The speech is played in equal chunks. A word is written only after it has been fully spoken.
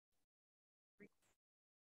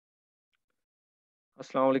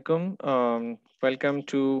Assalamu alaikum. Welcome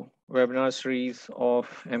to webinar series of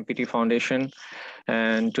MPT Foundation.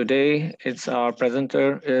 And today it's our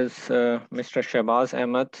presenter is Mr. Shahbaz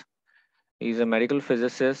Ahmed. He's a medical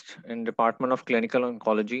physicist in Department of Clinical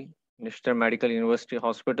Oncology, Nishter Medical University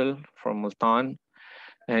Hospital from Multan.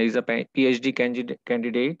 He's a PhD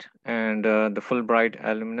candidate and the Fulbright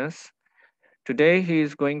alumnus. Today, he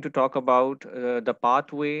is going to talk about the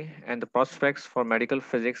pathway and the prospects for medical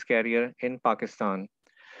physics career in Pakistan.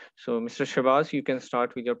 So, Mr. Shahbaz, you can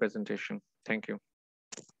start with your presentation. Thank you.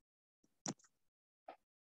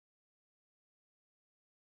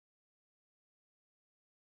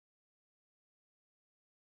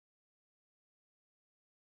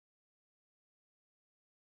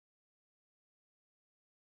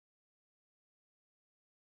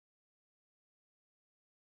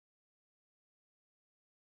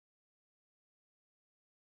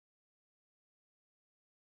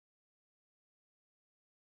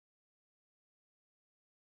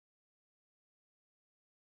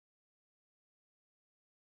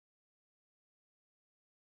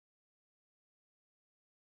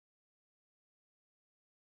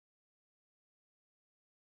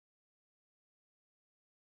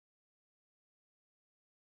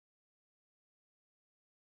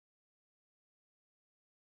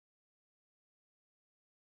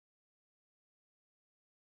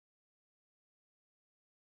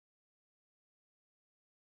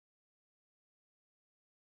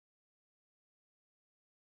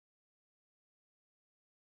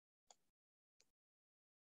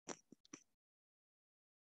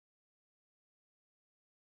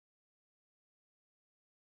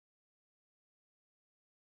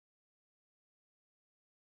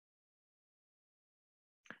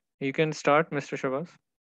 You can start, Mr. Shahbaz.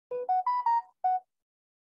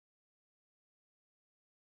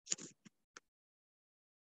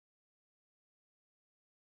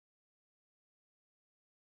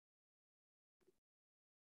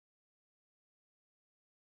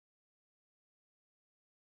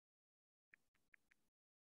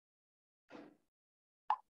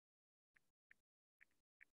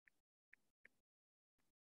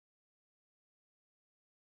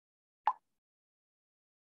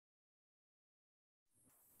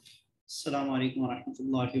 Assalamu alaikum wa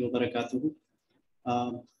rahmatullahi wa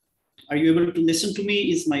barakatuhu. Are you able to listen to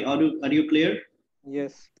me? Is my audio clear?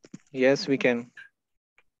 Yes. Yes, we can.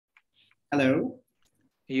 Hello.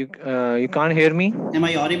 You can't hear me? Am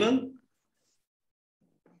I audible?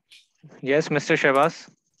 Yes, Mr. Shahbaz.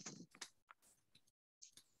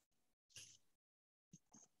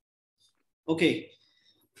 Okay.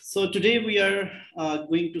 So today we are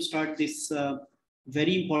going to start this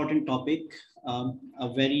very important topic,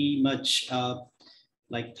 a very much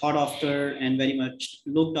like thought after and very much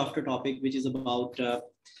looked after topic, which is about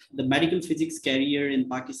the medical physics career in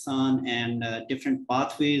Pakistan and different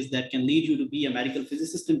pathways that can lead you to be a medical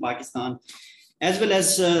physicist in Pakistan, as well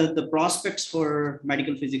as the prospects for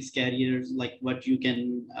medical physics careers, like what you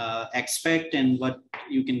can expect and what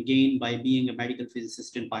you can gain by being a medical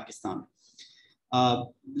physicist in Pakistan.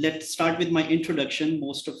 Let's start with my introduction.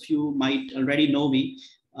 Most of you might already know me,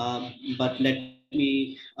 but let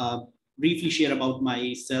me briefly share about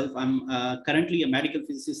myself. I'm currently a medical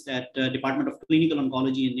physicist at Department of Clinical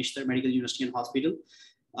Oncology in Nishter Medical University and Hospital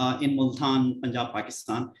in Multan, Punjab,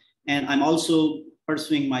 Pakistan. And I'm also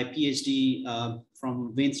pursuing my PhD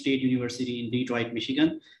from Wayne State University in Detroit,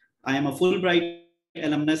 Michigan. I am a Fulbright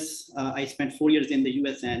alumnus. I spent 4 years in the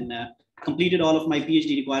US and completed all of my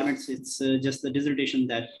PhD requirements. It's just the dissertation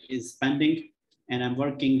that is pending, and I'm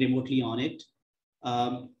working remotely on it.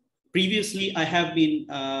 Previously, I have been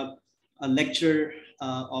a lecturer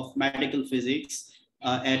of medical physics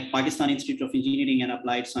at Pakistan Institute of Engineering and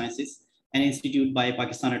Applied Sciences, an institute by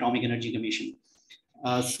Pakistan Atomic Energy Commission.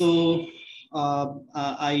 I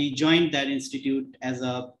joined that institute as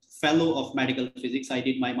a fellow of medical physics. I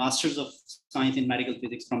did my master's of science in medical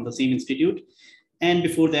physics from the same institute. And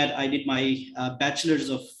before that, I did my bachelor's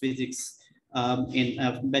of physics in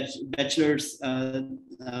bachelor's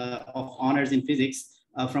of honors in physics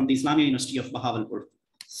from the Islamic University of Bahawalpur.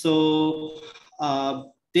 So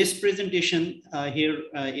this presentation here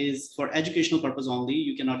is for educational purpose only.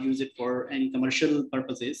 You cannot use it for any commercial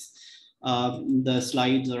purposes. The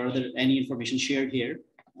slides or any information shared here.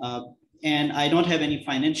 And I don't have any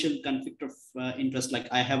financial conflict of interest, like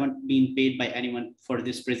I haven't been paid by anyone for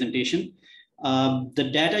this presentation. The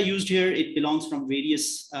data used here, it belongs from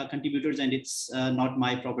various contributors and it's not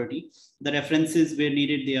my property. The references where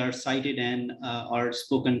needed, they are cited and are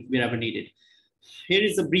spoken wherever needed. Here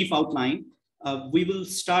is a brief outline. We will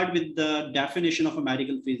start with the definition of a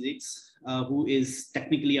medical physics, who is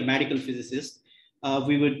technically a medical physicist.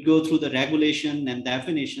 We would go through the regulation and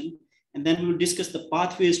definition, and then we would discuss the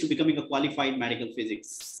pathways to becoming a qualified medical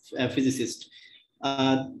physicist.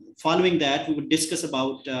 Following that, we would discuss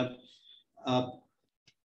about,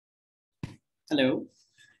 hello,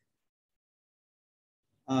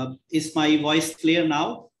 is my voice clear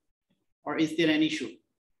now, or is there an issue?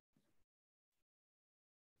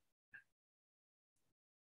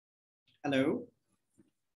 Hello?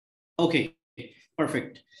 Okay,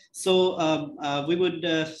 perfect. So we would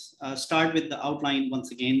start with the outline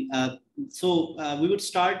once again. We would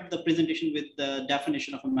start the presentation with the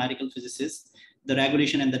definition of a medical physicist, the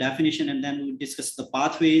regulation and the definition, and then we would discuss the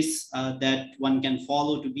pathways that one can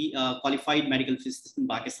follow to be a qualified medical physicist in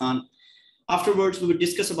Pakistan. Afterwards, we would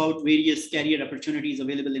discuss about various career opportunities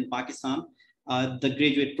available in Pakistan. The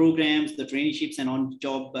graduate programs, the traineeships, and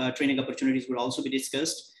on-job training opportunities would also be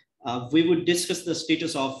discussed. We would discuss the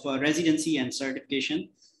status of residency and certification.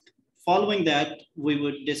 Following that, we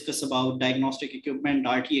would discuss about diagnostic equipment,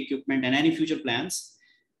 RT equipment, and any future plans.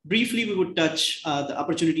 Briefly, we would touch the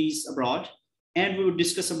opportunities abroad, and we would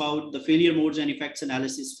discuss about the failure modes and effects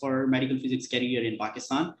analysis for medical physics career in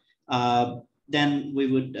Pakistan. Then we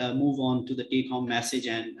would move on to the take-home message,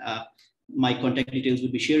 and my contact details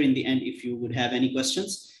would be shared in the end if you would have any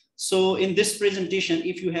questions. So in this presentation,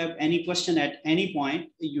 if you have any question at any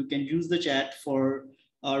point, you can use the chat for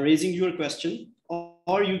raising your question,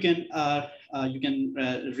 or you can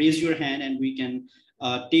raise your hand and we can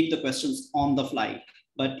take the questions on the fly.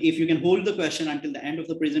 But if you can hold the question until the end of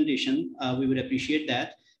the presentation, we would appreciate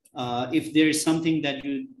that. If there is something that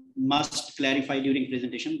you must clarify during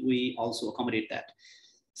presentation, we also accommodate that.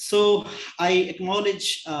 So I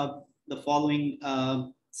acknowledge the following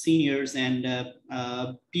seniors and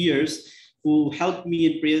peers who helped me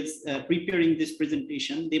in preparing this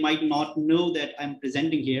presentation. They might not know that I'm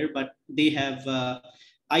presenting here, but they have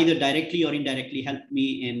either directly or indirectly helped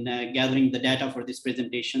me in gathering the data for this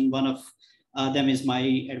presentation. One of them is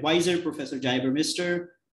my advisor, Professor Jaiber Nishter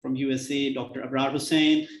from USA, Dr. Abrar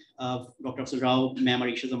Hussain, Dr. Afzal Rao, Ma'am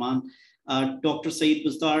Arisha Zaman, Dr. Saeed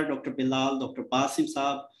Buzdar, Dr. Bilal, Dr. Basim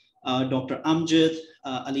Saab, Dr. Amjad,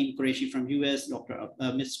 Alim Qureshi from US,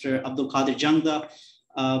 Mr. Abdul Qadir Jangda,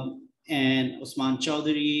 and Usman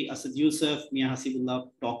Chowdhury, Asad Yusuf, Mia Hasibullah,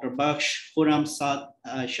 Dr. Baksh, Khurram Saad,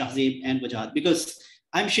 Shahzeb, and Wajad. Because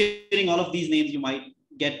I'm sharing all of these names, you might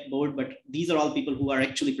get bored, but these are all people who are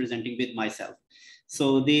actually presenting with myself.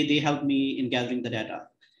 So they helped me in gathering the data.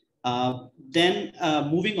 Then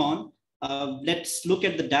moving on, let's look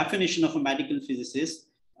at the definition of a medical physicist.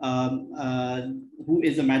 Who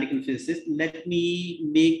is a medical physicist? Let me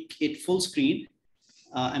make it full screen.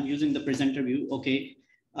 I'm using the presenter view. Okay.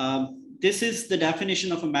 This is the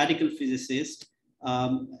definition of a medical physicist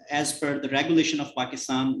as per the regulation of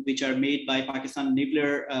Pakistan, which are made by Pakistan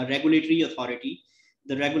Nuclear Regulatory Authority.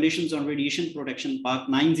 The regulations on radiation protection, Part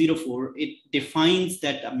 904, it defines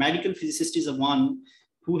that a medical physicist is a one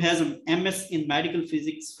who has an MS in medical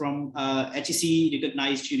physics from HEC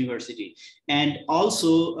recognized university. And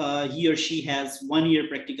also he or she has 1 year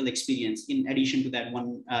practical experience in addition to that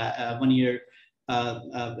one year,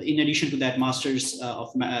 in addition to that master's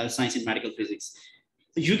of science in medical physics.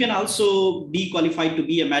 You can also be qualified to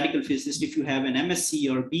be a medical physicist if you have an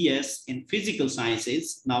MSc or BS in physical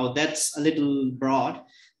sciences. Now that's a little broad.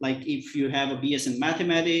 Like if you have a BS in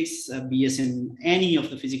mathematics, a BS in any of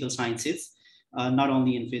the physical sciences, not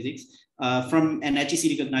only in physics, from an HEC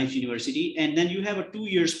recognized university, and then you have a 2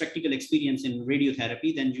 years practical experience in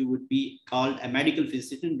radiotherapy, then you would be called a medical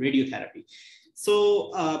physicist in radiotherapy.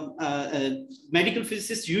 So medical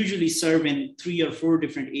physicists usually serve in 3 or 4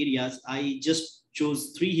 different areas. I just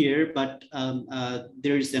chose 3 here, but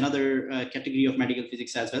there is another category of medical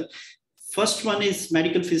physics as well. First one is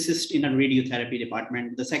medical physicist in a radiotherapy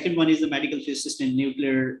department. The second one is a medical physicist in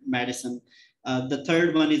nuclear medicine. The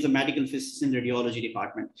third one is a medical physicist in radiology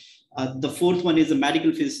department. The fourth one is a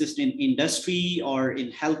medical physicist in industry or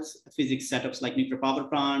in health physics setups like nuclear power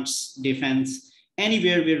plants, defense,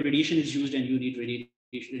 anywhere where radiation is used and you need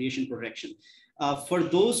radiation protection. For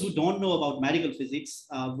those who don't know about medical physics,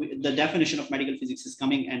 the definition of medical physics is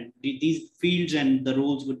coming, and these fields and the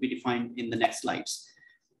roles would be defined in the next slides.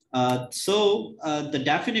 The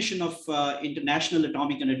definition of International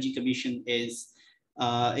Atomic Energy Commission is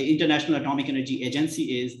International Atomic Energy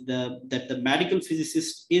Agency is that the medical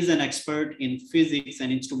physicist is an expert in physics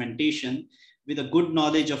and instrumentation with a good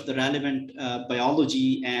knowledge of the relevant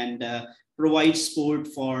biology and provide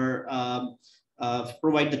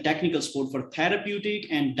the technical support for therapeutic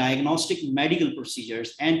and diagnostic medical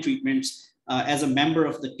procedures and treatments as a member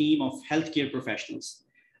of the team of healthcare professionals.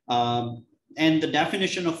 And the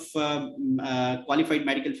definition of qualified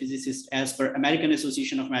medical physicist as per American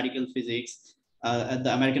Association of Medical Physics,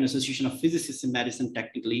 the American Association of Physicists in Medicine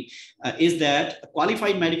technically, is that a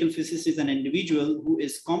qualified medical physicist is an individual who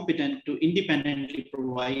is competent to independently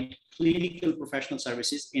provide clinical professional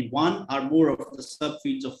services in one or more of the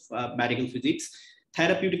subfields of medical physics: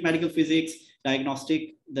 therapeutic medical physics,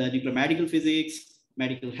 diagnostic, the nuclear medical physics,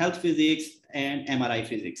 medical health physics, and MRI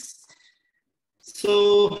physics.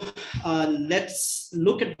 So let's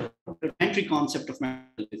look at the entry concept of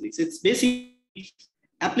medical physics. It's basically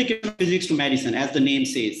application of physics to medicine, as the name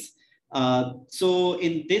says. So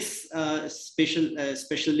in this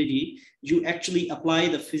specialty, you actually apply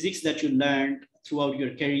the physics that you learned throughout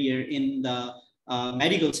your career in the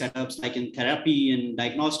medical setups, like in therapy and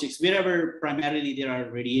diagnostics, wherever primarily there are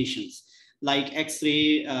radiations, like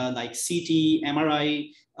X-ray, like CT,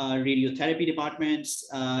 MRI, radiotherapy departments,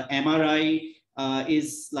 MRI,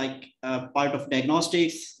 is like part of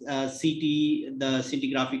diagnostics, CT, the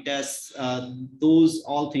scintigraphy tests, those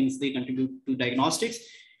all things, they contribute to diagnostics.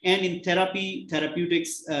 And in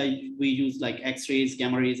therapeutics, we use like X-rays,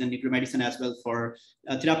 gamma rays, and nuclear medicine as well for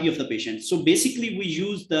therapy of the patient. So basically we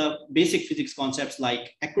use the basic physics concepts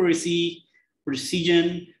like accuracy,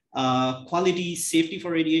 precision, quality, safety for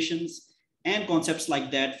radiations, and concepts like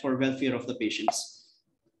that for welfare of the patients.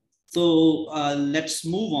 So let's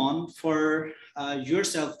move on. For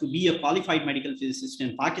yourself to be a qualified medical physicist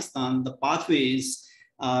in Pakistan, the pathway is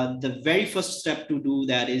the very first step to do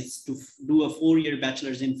that is to do a 4-year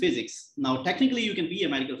bachelor's in physics. Now, technically, you can be a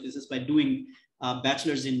medical physicist by doing a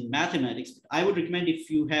bachelor's in mathematics. I would recommend, if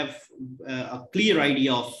you have a clear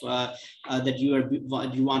idea of that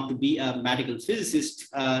you want to be a medical physicist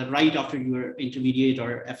right after your intermediate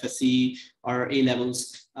or FSC or A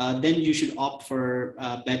levels, then you should opt for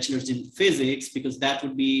bachelor's in physics, because that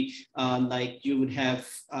would be like you would have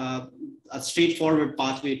a straightforward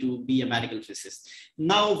pathway to be a medical physicist.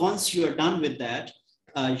 Now, once you are done with that,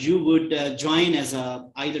 you would either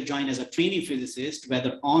join as a trainee physicist,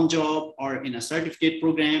 whether on job or in a certificate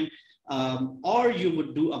program, or you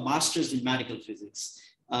would do a master's in medical physics.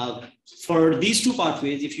 For these two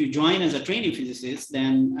pathways, if you join as a trainee physicist,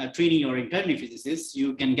 then a trainee or internee physicist,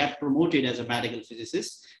 you can get promoted as a medical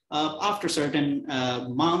physicist. After certain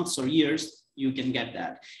months or years, you can get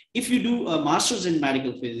that. If you do a master's in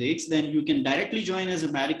medical physics, then you can directly join as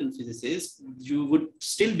a medical physicist. You would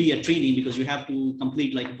still be a trainee because you have to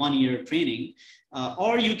complete like 1-year training.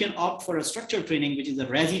 Or you can opt for a structured training, which is a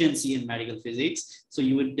residency in medical physics. So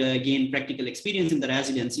you would gain practical experience in the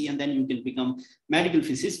residency, and then you can become medical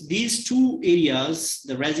physicist. These two areas,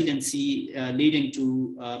 the residency leading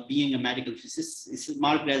to being a medical physicist, is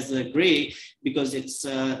marked as gray because it's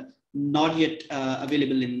not yet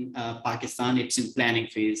available in Pakistan. It's in planning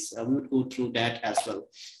phase. We would go through that as well.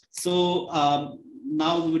 So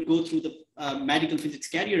now we would go through the medical physics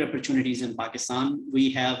career opportunities in Pakistan.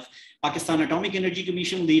 We have Pakistan Atomic Energy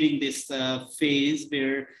Commission leading this phase,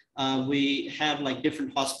 where we have like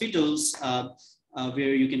different hospitals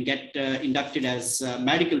where you can get inducted as a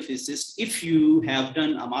medical physicist if you have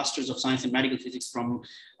done a Master's of Science in Medical Physics from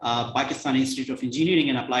Pakistan Institute of Engineering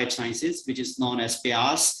and Applied Sciences, which is known as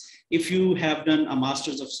PIAS. If you have done a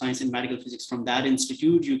Master's of Science in Medical Physics from that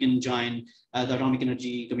institute, you can join the Atomic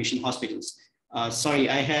Energy Commission hospitals. Sorry,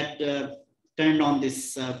 I had turned on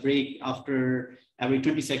this break after every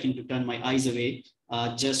 20 seconds to turn my eyes away,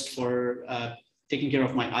 just for taking care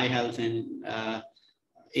of my eye health. And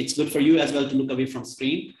it's good for you as well to look away from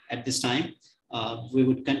screen at this time. We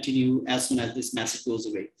would continue as soon as this message goes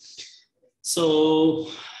away. So,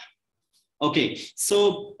 okay,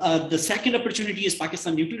 so the second opportunity is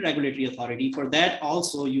Pakistan Nuclear Regulatory Authority. For that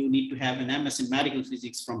also, you need to have an MS in Medical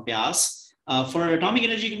Physics from PIAS. For Atomic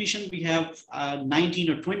Energy Commission, we have 19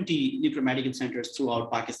 or 20 nuclear medical centers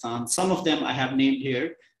throughout Pakistan. Some of them I have named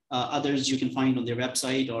here. Others you can find on their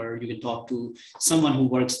website, or you can talk to someone who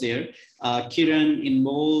works there. Kiran in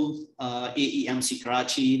Mole, AEMC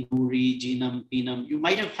Karachi, Noori, Jinam, Pinam. You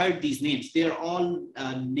might have heard these names. They are all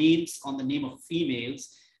names on the name of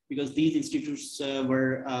females, because these institutes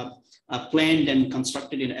were planned and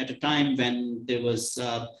constructed at a time when there was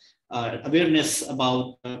awareness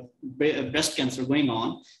about breast cancer going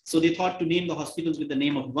on. So they thought to name the hospitals with the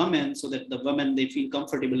name of women, so that the women, they feel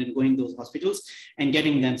comfortable in going to those hospitals and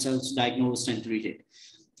getting themselves diagnosed and treated.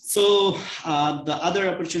 So the other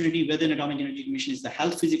opportunity within Atomic Energy Commission is the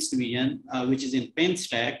Health Physics Division, which is in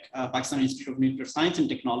PENSTEC, Pakistan Institute of Nuclear Science and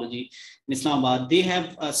Technology in Islamabad. They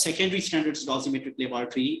have a secondary standards dosimetric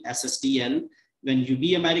laboratory, SSDL. When you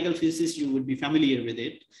be a medical physicist, you would be familiar with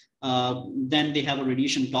it. Then they have a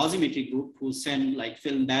radiation dosimetry group who send like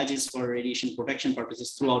film badges for radiation protection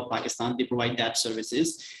purposes throughout Pakistan. They provide that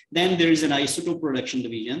services. Then there is an isotope production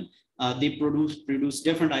division. They produce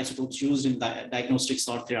different isotopes used in diagnostics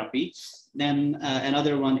or therapy. Then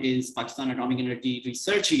another one is Pakistan Atomic Energy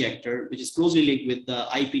Research Reactor, which is closely linked with the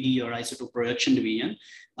IPD or Isotope Production Division.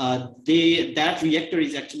 That reactor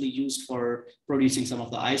is actually used for producing some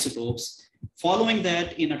of the isotopes. Following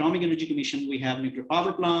that, in Atomic Energy Commission, we have nuclear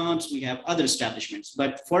power plants, we have other establishments.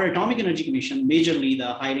 But for Atomic Energy Commission, majorly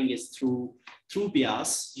the hiring is through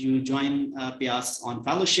PIAS. You join PIAS on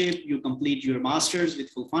fellowship, you complete your master's with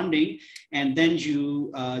full funding, and then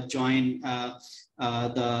you join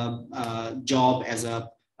the job as a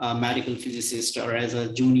medical physicist or as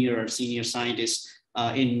a junior or senior scientist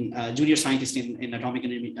junior scientist in Atomic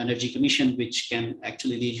Energy Commission, which can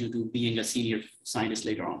actually lead you to being a senior scientist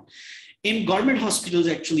later on. In government hospitals,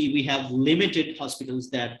 actually, we have limited hospitals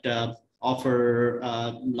that offer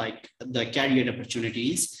like the career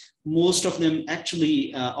opportunities. Most of them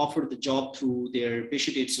actually offer the job through their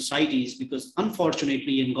patient aid societies because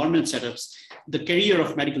unfortunately in government setups, the career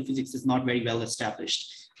of medical physics is not very well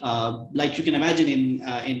established. Like you can imagine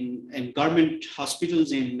in government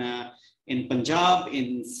hospitals in Punjab,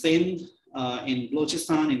 in Sindh, in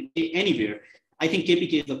Balochistan, in anywhere, I think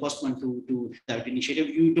KPK is the first one to that initiative.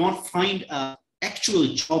 You don't find an actual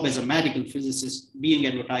job as a medical physicist being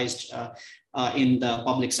advertised in the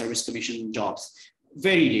Public Service Commission jobs.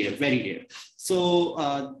 Very rare, very rare. So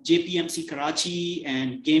JPMC Karachi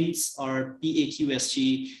and GIMS or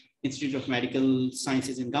PAQSG, Institute of Medical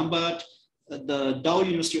Sciences in Gambut, the Dow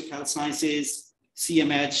University of Health Sciences,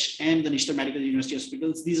 CMH, and the Nishter Medical University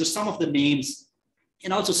Hospitals. These are some of the names,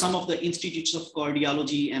 and also some of the institutes of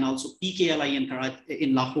cardiology and also PKLI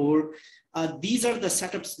in Lahore. These are the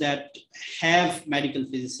setups that have medical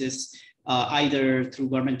physicists either through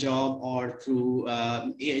government job or through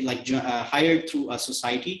hired through a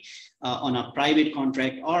society on a private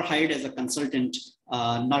contract or hired as a consultant,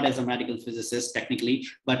 not as a medical physicist technically,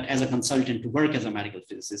 but as a consultant to work as a medical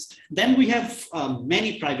physicist. Then we have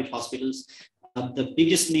many private hospitals. The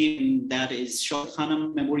biggest name that is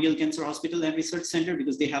Shahbaz Memorial Cancer Hospital and Research Center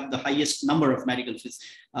because they have the highest number of medical physicists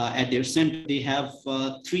at their center. They have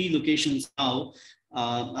 3 locations now.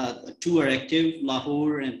 2 are active,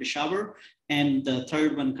 Lahore and Peshawar, and the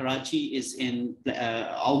third one, Karachi, is in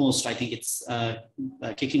almost, I think it's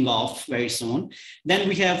kicking off very soon. Then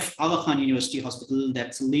we have Aga Khan University Hospital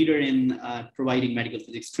that's a leader in providing medical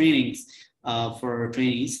physics trainings for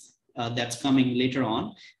trainees. That's coming later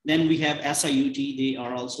on. Then we have SIUT. They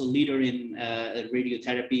are also leader in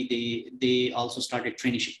radiotherapy. They also started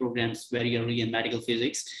traineeship programs very early in medical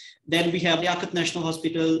physics. Then we have Liaquat National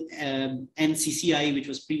Hospital, NCCI, which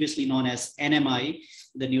was previously known as NMI,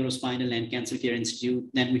 the Neurospinal and Cancer Care Institute.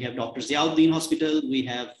 Then we have Dr. Ziauddin Hospital. We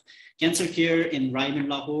have Cancer Care in Raim in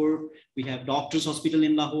Lahore. We have Doctors Hospital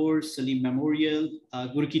in Lahore, Salim Memorial,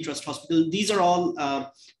 Guru Ki Trust Hospital. These are all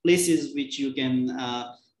places which you can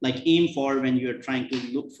aim for when you're trying to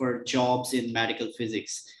look for jobs in medical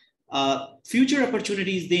physics. Future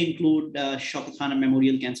opportunities, they include Shaukat Khan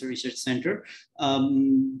Memorial Cancer Research Center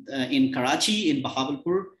in Karachi, in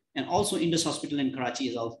Bahawalpur, and also Indus Hospital in Karachi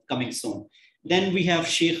is all coming soon. Then we have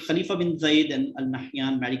Sheikh Khalifa bin Zayed and Al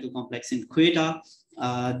Nahyan Medical Complex in Quetta.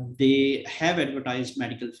 They have advertised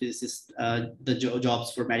medical physicists, the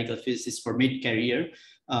jobs for medical physicists for mid-career.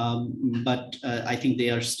 But I think they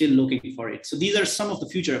are still looking for it. So these are some of the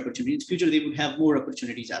future opportunities. In the future, they would have more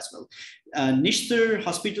opportunities as well. Nishter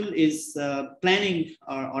Hospital is planning,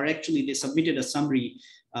 or actually they submitted a summary,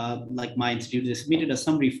 like my institute, they submitted a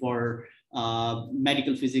summary for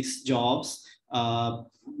medical physics jobs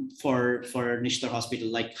for Nishter Hospital,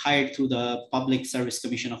 like hired through the Public Service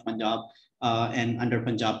Commission of Punjab. And under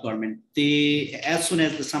Punjab government, as soon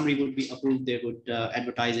as the summary would be approved, they would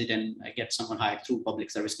advertise it and get someone hired through Public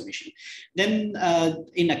Service Commission. Then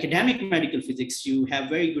in academic medical physics, you have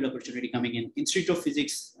very good opportunity coming in. Institute of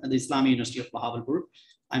Physics at the Islamic University of Bahawalpur.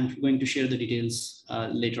 I'm going to share the details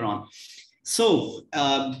later on. So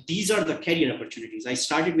these are the career opportunities. I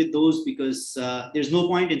started with those because there's no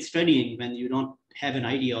point in studying when you don't have an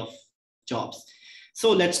idea of jobs.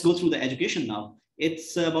 So let's go through the education now.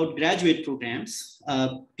 It's about graduate programs.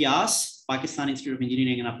 PIAS, Pakistan Institute of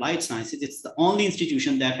Engineering and Applied Sciences, it's the only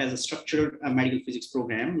institution that has a structured medical physics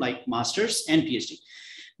program like master's and PhD.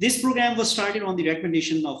 This program was started on the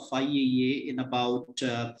recommendation of IAEA in about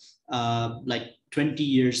 20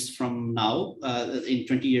 years from now, in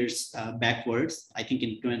 20 years backwards. I think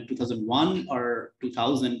in 2001 or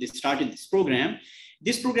 2000, they started this program.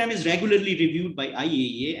 This program is regularly reviewed by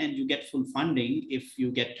IAEA, and you get full funding if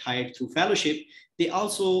you get hired through fellowship. They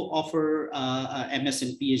also offer MS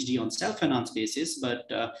and PhD on self-finance basis, but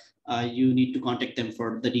you need to contact them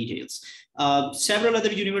for the details. Several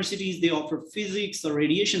other universities, they offer physics or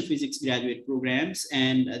radiation physics graduate programs,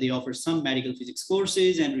 and they offer some medical physics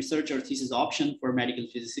courses and research or thesis option for medical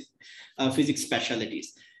physics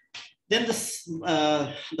specialties. Then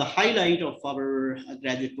the highlight of our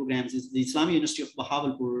graduate programs is the Islamic University of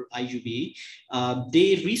Bahawalpur, IUB.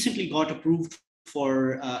 They recently got approved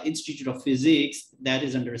for Institute of Physics that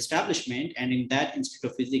is under establishment. And in that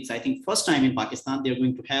Institute of Physics, I think first time in Pakistan, they're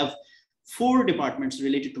going to have 4 departments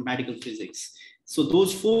related to medical physics. So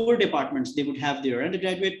those 4 departments, they would have their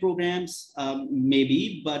undergraduate programs,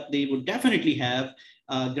 maybe, but they would definitely have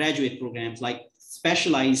graduate programs like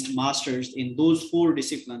specialized masters in those 4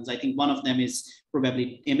 disciplines. I think one of them is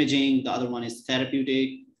probably imaging, the other one is therapeutic.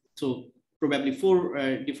 So probably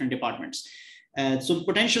 4 different departments. So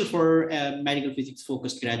potential for medical physics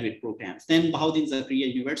focused graduate programs. Then Bahauddin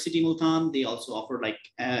Zakariya University Multan, they also offer like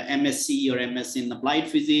MSc or MS in applied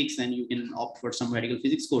physics, and you can opt for some medical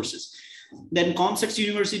physics courses. Then Comsets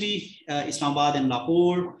University, Islamabad and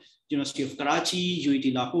Lahore, University of Karachi,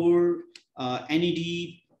 UET Lahore,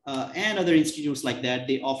 NED, and other institutes like that,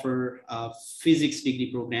 they offer physics degree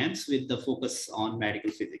programs with the focus on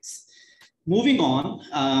medical physics. Moving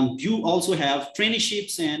on, you also have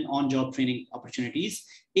traineeships and on-job training opportunities.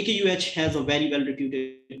 AKUH has a very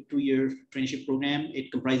well-reputed 2-year traineeship program.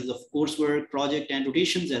 It comprises of coursework, project, and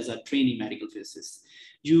rotations as a trainee medical physicist.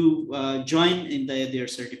 You join in their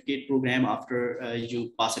certificate program after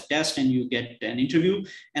you pass a test and you get an interview.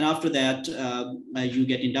 And after that, you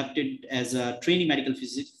get inducted as a trainee medical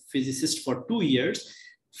physicist for 2 years.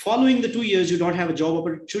 Following the 2 years, you don't have a job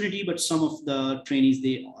opportunity, but some of the trainees,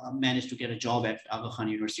 they manage to get a job at Aga Khan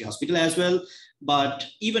University Hospital as well. But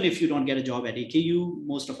even if you don't get a job at AKU,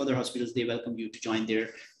 most of other hospitals, they welcome you to join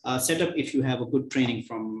their setup if you have a good training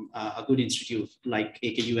from a good institute like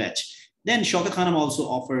AKUH. Then Shaukat Khanum also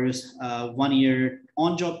offers 1-year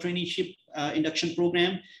on-job traineeship induction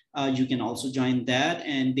program. You can also join that,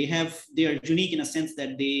 and they are unique in a sense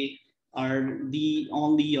that they are the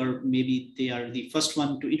only, or maybe they are the first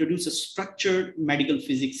one to introduce a structured medical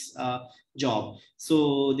physics job.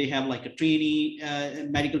 So they have like a trainee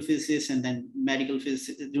medical physicist, and then medical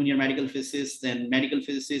physicist, junior medical physicist, then medical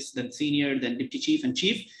physicist, then senior, then deputy chief and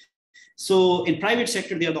chief. So in private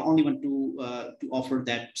sector, they are the only one to offer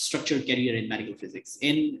that structured career in medical physics.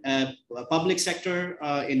 In public sector,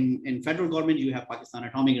 in federal government, you have Pakistan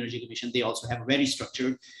Atomic Energy Commission. They also have a very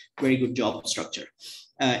structured, very good job structure.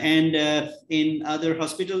 And in other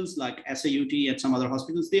hospitals like SAUT and some other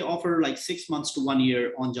hospitals, they offer like 6 months to 1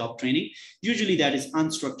 year on-job training. Usually that is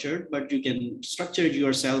unstructured, but you can structure it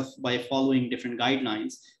yourself by following different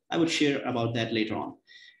guidelines. I would share about that later on.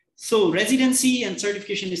 So residency and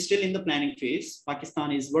certification is still in the planning phase.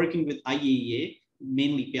 Pakistan is working with IAEA,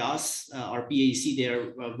 mainly PIAS or PAEC. They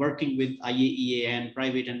are working with IAEA and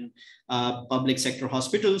private and public sector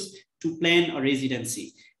hospitals to plan a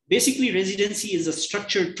residency. Basically, residency is a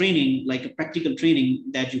structured training, like a practical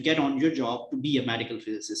training that you get on your job to be a medical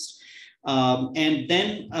physicist. And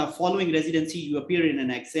then following residency, you appear in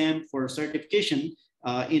an exam for certification.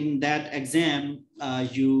 In that exam,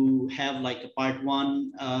 you have like a part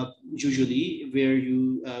 1, usually, where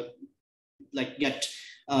you like get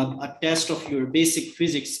a test of your basic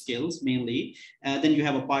physics skills mainly. Then you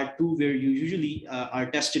have a part 2 where you usually are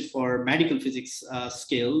tested for medical physics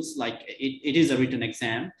skills, like it is a written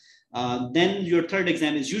exam. Then your third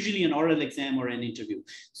exam is usually an oral exam or an interview.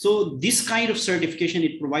 So this kind of certification,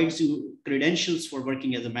 it provides you credentials for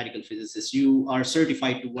working as a medical physicist. You are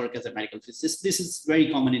certified to work as a medical physicist. This is very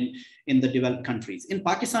common in the developed countries. In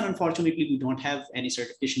Pakistan, unfortunately, we don't have any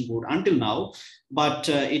certification board until now, but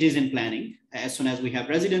it is in planning. As soon as we have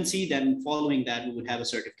residency, then following that, we would have a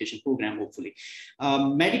certification program, hopefully.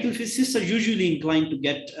 Medical physicists are usually inclined to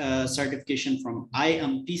get certification from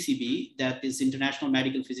IMPCB, that is International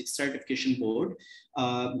Medical Physics Certification Board.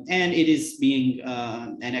 And it is being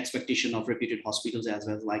an expectation of reputed hospitals as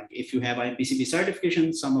well. Like if you have IMPCB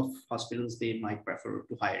certification, some of hospitals, they might prefer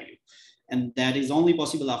to hire you. And that is only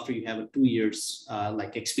possible after you have a 2 years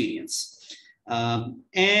like experience.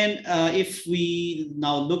 If we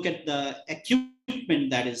now look at the equipment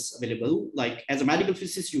that is available, like as a medical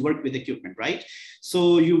physicist, you work with equipment, right?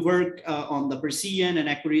 So you work on the precision and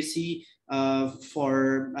accuracy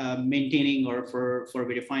for maintaining or for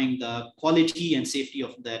verifying the quality and safety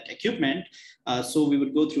of that equipment. So we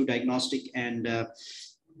would go through diagnostic and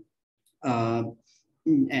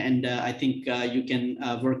and I think you can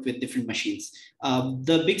work with different machines.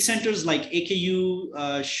 The big centers like AKU,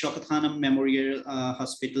 Shaukat Khanum Memorial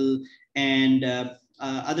Hospital, and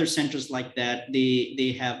other centers like that,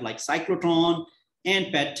 they have like cyclotron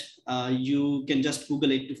and PET. You can just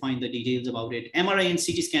Google it to find the details about it. MRI and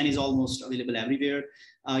CT scan is almost available everywhere.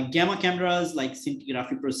 Gamma cameras like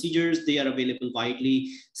scintigraphy procedures, they are available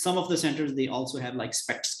widely. Some of the centers, they also have like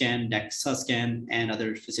SPECT scan, DEXA scan, and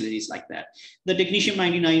other facilities like that. The technetium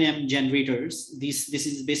 99M generators, this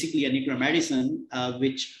is basically a nuclear medicine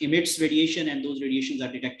which emits radiation, and those radiations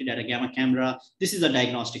are detected at a gamma camera. This is a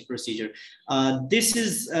diagnostic procedure. This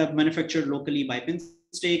is manufactured locally by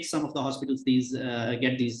Stake. Some of the hospitals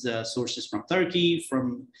get these sources from Turkey,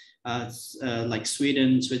 from like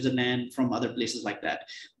Sweden, Switzerland, from other places like that.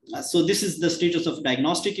 So this is the status of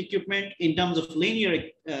diagnostic equipment. In terms of linear,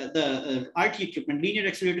 RT equipment, linear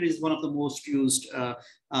accelerator is one of the most used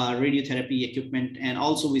radiotherapy equipment. And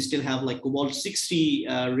also we still have like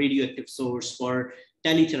cobalt-60 radioactive source for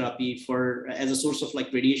teletherapy, as a source of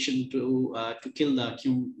like radiation to kill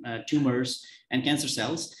the tumors and cancer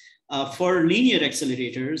cells. For linear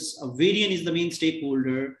accelerators, Varian is the main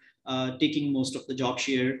stakeholder, taking most of the job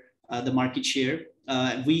share, the market share.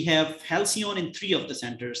 We have Halcyon in 3 of the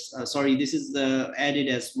centers. Sorry, this is added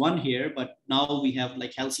as 1 here, but now we have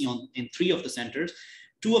like Halcyon in 3 of the centers.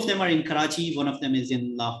 2 of them are in Karachi, 1 of them is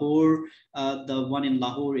in Lahore. The one in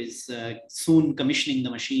Lahore is soon commissioning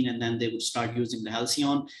the machine, and then they would start using the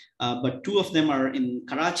Halcyon. But 2 of them are in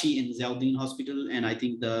Karachi in Ziauddin Hospital, and I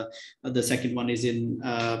think the second one is in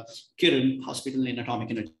Kiran Hospital in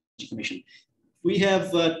Atomic Energy Commission. We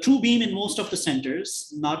have True Beam in most of the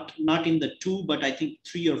centers, not in the 2, but I think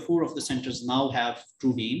 3 or 4 of the centers now have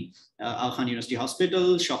True Beam. Al Khan University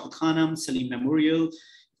Hospital, Shaukat Khanum, Salim Memorial,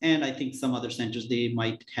 and I think some other centers, they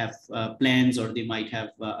might have plans, or they might have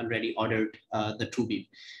already ordered the True Beam.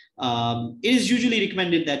 It is usually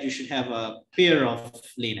recommended that you should have a pair of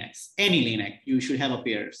Linacs, any Linac, you should have a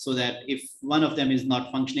pair, so that if one of them is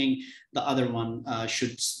not functioning, the other one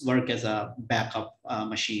should work as a backup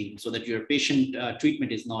machine, so that your patient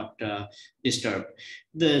treatment is not disturbed.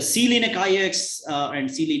 The C-Linac IX and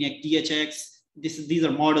C-Linac THX, these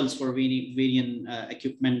are models for Varian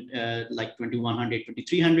equipment like 2100,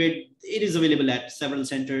 2300. It is available at several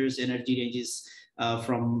centers. Energy ranges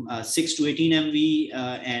from 6 to 18 MV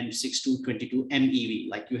and 6 to 22 MeV.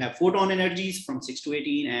 Like you have photon energies from 6 to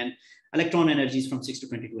 18 and electron energies from 6 to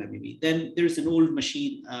 22 MeV. Then there's an old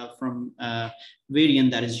machine from Varian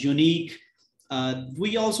that is unique.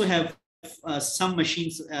 We also have some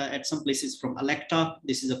machines at some places from Alecta.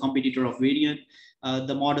 This is a competitor of Varian.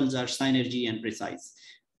 The models are Synergy and Precise.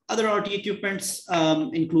 Other RT equipments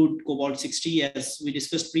include cobalt-60, as we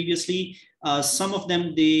discussed previously. Some of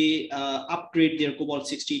them, they upgrade their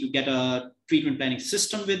cobalt-60 to get a treatment planning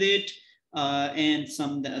system with it. And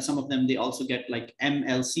some of them, they also get like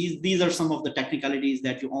MLCs. These are some of the technicalities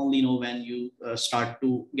that you only know when you start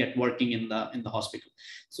to get working in the hospital.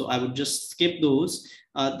 So I would just skip those.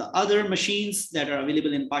 The other machines that are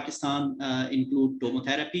available in Pakistan include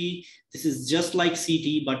tomotherapy. This is just like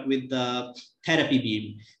CT, but with the therapy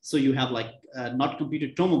beam. So you have like not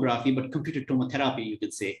computed tomography, but computed tomotherapy, you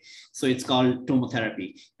could say. So it's called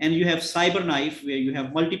tomotherapy. And you have CyberKnife, where you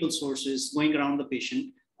have multiple sources going around the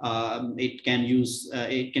patient. It can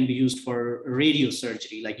be used for radio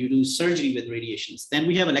surgery, like you do surgery with radiations. Then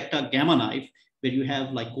we have Electa Gamma Knife, where you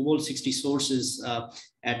have like cobalt-60 sources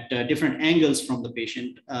at different angles from the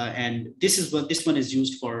patient. And this one is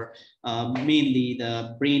used for mainly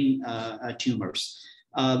the brain tumors.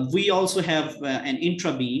 We also have an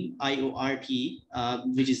intrabeam,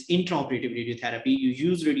 IORT, which is intraoperative radiotherapy. You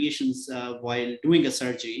use radiations while doing a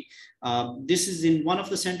surgery. This is in one of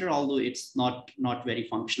the center, although it's not very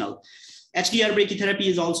functional. HDR brachytherapy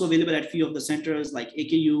is also available at few of the centers like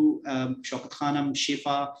AKU, Shaukat Khanum,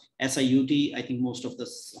 Shifa, SIUT. I think most of the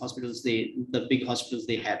hospitals, the big hospitals,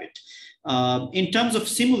 they have it. In terms of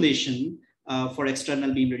simulation for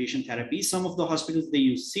external beam radiation therapy, some of the hospitals, they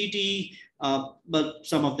use CT, but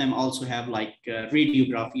some of them also have like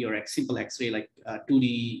radiography or simple X-ray, like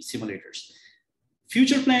 2D simulators.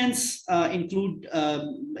 Future plans include,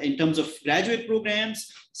 in terms of graduate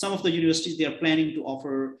programs, some of the universities, they are planning to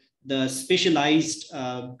offer the specialized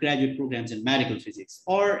graduate programs in medical physics,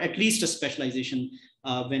 or at least a specialization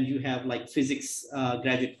when you have like physics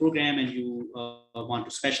graduate program and you want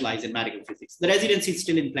to specialize in medical physics. The residency is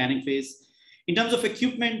still in planning phase. In terms of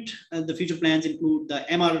equipment, the future plans include the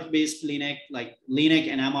MR-based Linac, like Linac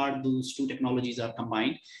and MR, those 2 technologies are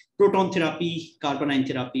combined. Proton therapy, carbon-ion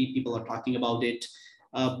therapy, people are talking about it.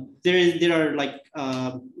 There are like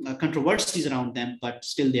controversies around them, but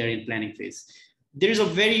still they are in planning phase. there is a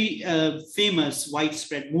very famous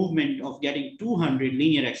widespread movement of getting 200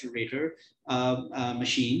 linear accelerator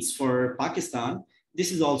machines for Pakistan.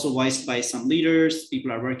 This is also voiced by some leaders.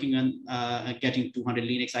 People are working on getting 200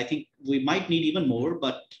 Linux. I think we might need even more,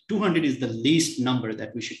 but 200 is the least number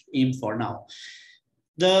that we should aim for now.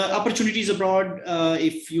 The opportunities abroad,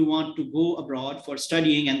 if you want to go abroad for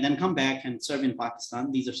studying and then come back and serve in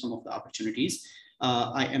Pakistan, these are some of the opportunities.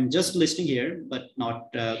 I am just listing here, but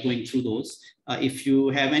not going through those. If you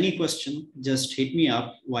have any question, just hit me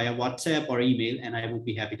up via WhatsApp or email, and I would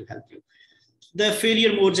be happy to help you. The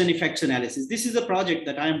failure modes and effects analysis. This is a project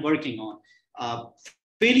that I am working on.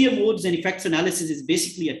 Failure modes and effects analysis is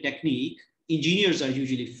basically a technique. Engineers are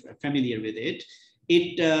usually familiar with it.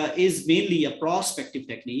 It is mainly a prospective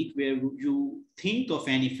technique where you think of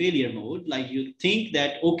any failure mode, like you think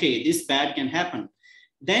that, okay, this bad can happen.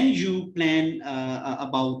 Then you plan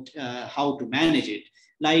about how to manage it.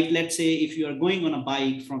 Like, let's say if you are going on a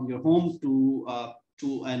bike from your home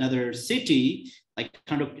to another city, like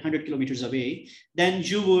 100 kilometers away, then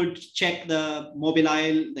you would check the mobile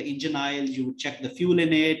aisle, the engine aisle, you would check the fuel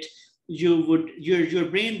in it. Your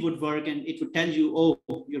brain would work and it would tell you,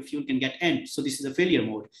 oh, your fuel can get end. So this is a failure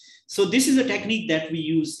mode. So this is a technique that we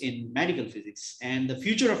use in medical physics, and the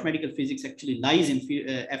future of medical physics actually lies in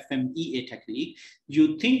FMEA technique.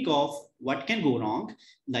 You think of what can go wrong,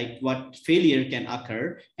 like what failure can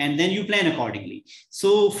occur, and then you plan accordingly.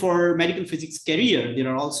 So for medical physics career, there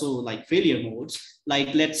are also like failure modes.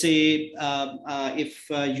 Like, let's say if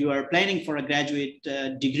you are planning for a graduate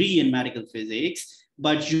degree in medical physics,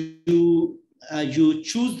 but you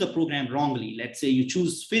choose the program wrongly. Let's say you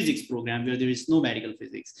choose physics program where there is no medical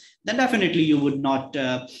physics, then definitely you would not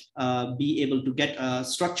be able to get a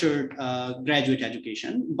structured graduate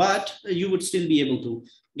education, but you would still be able to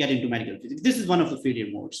get into medical physics. This is one of the failure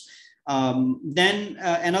modes. Then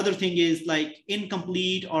another thing is like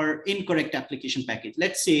incomplete or incorrect application package.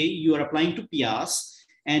 Let's say you are applying to PIAS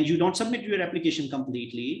and you don't submit your application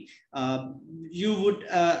completely, you would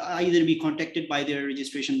either be contacted by their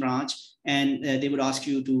registration branch and they would ask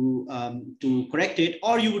you to correct it,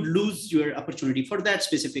 or you would lose your opportunity for that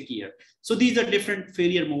specific year. So these are different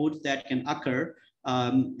failure modes that can occur.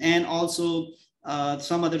 And also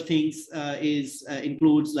some other things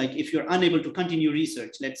includes like if you're unable to continue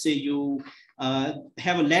research, let's say you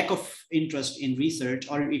have a lack of interest in research,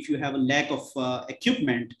 or if you have a lack of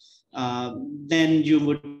equipment, then you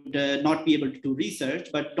would not be able to do research.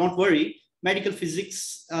 But don't worry, medical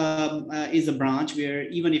physics is a branch where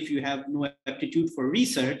even if you have no aptitude for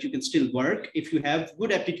research, you can still work if you have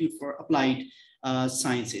good aptitude for applied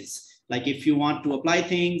sciences. Like if you want to apply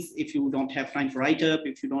things, if you don't have time for write-up,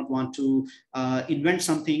 if you don't want to invent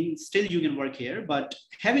something, still you can work here. But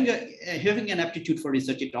having an aptitude for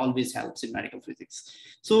research, it always helps in medical physics.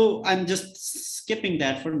 So I'm just skipping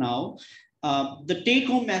that for now. The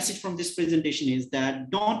take-home message from this presentation is that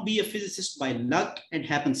don't be a physicist by luck and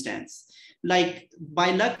happenstance. Like by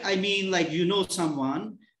luck, I mean like you know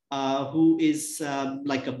someone who is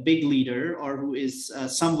like a big leader, or who is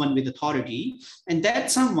someone with authority, and that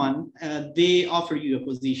someone, they offer you a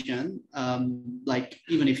position, like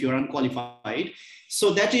even if you're unqualified. So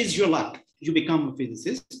that is your luck. You become a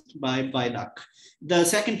physicist by luck. The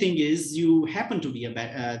second thing is you happen to be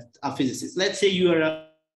a physicist. Let's say you are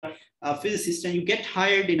a physicist and you get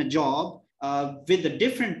hired in a job with a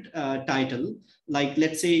different title. Like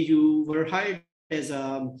let's say you were hired as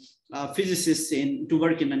a physicist to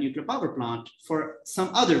work in a nuclear power plant for some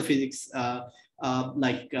other physics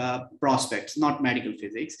prospects, not medical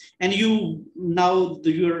physics. And you now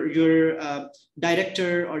your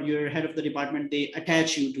director or your head of the department, they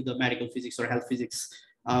attach you to the medical physics or health physics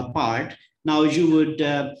part. Now you would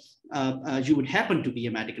happen to be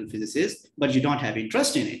a medical physicist, but you don't have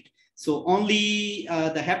interest in it. So only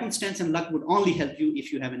the happenstance and luck would only help you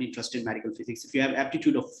if you have an interest in medical physics, if you have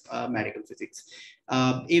aptitude of medical physics.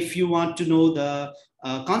 If you want to know the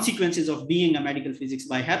consequences of being a medical physics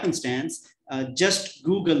by happenstance, just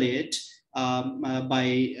Google it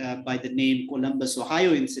by the name Columbus,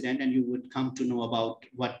 Ohio incident, and you would come to know about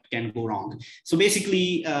what can go wrong. So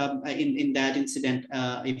basically, in that incident,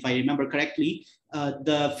 if I remember correctly,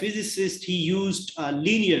 the physicist, he used a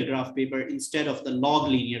linear graph paper instead of the log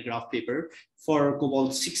linear graph paper for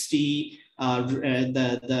cobalt 60,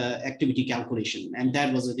 the activity calculation, and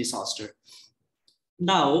that was a disaster.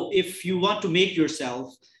 Now, if you want to make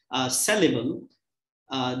yourself sellable,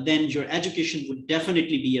 then your education would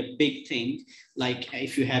definitely be a big thing. Like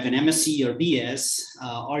if you have an MSc or BS,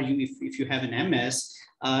 or if you have an MS,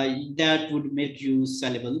 that would make you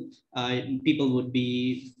sellable. People would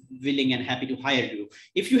be willing and happy to hire you.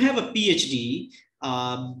 If you have a PhD,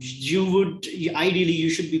 Ideally you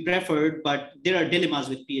should be preferred, but there are dilemmas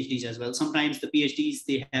with PhDs as well. Sometimes the PhDs,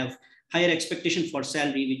 they have higher expectation for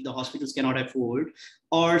salary, which the hospitals cannot afford,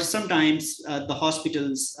 or sometimes the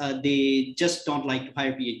hospitals, they just don't like to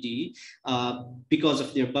hire PhD because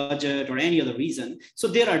of their budget or any other reason. So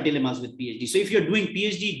there are dilemmas with PhD. So if you're doing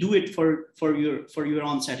PhD, do it for your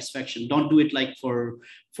own satisfaction. Don't do it like for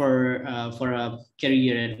a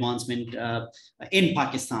career advancement in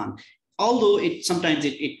Pakistan. Although sometimes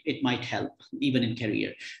it might help even in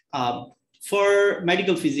career. For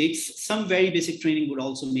medical physics, some very basic training would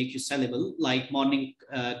also make you sellable, like morning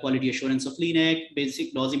quality assurance of LINAC,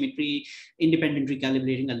 basic dosimetry, independent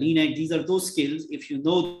recalibrating a LINAC. These are those skills. If you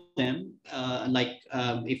know them,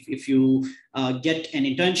 if you get an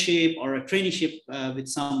internship or a traineeship with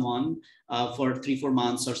someone for 3-4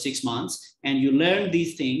 months or 6 months, and you learn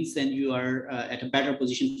these things, then you are at a better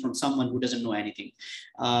position from someone who doesn't know anything.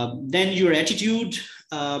 Then your attitude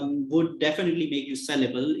would definitely make you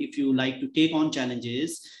sellable. If you like to take on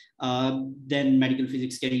challenges, then medical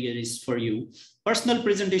physics career is for you. Personal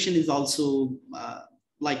presentation is also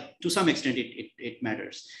like to some extent it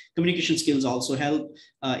matters. Communication skills also help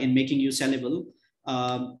in making you sellable.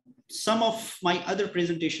 Some of my other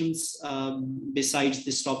presentations besides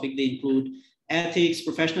this topic, they include ethics,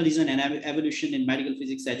 professionalism, and evolution in medical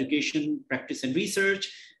physics education, practice, and research.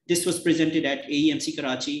 This was presented at AEMC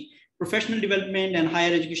Karachi. Professional development and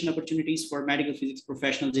higher education opportunities for medical physics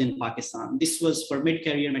professionals in Pakistan. This was for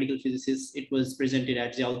mid-career medical physicists. It was presented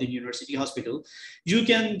at Ziauddin University Hospital. You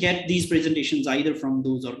can get these presentations either from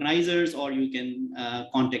those organizers, or you can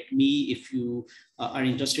contact me if you are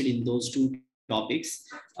interested in those two topics.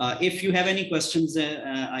 If you have any questions,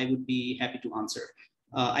 I would be happy to answer.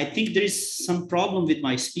 I think there is some problem with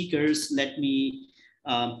my speakers. Let me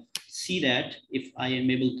see that if I am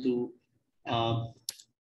able to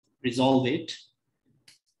resolve it.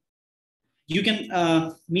 You can,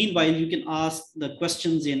 meanwhile, you can ask the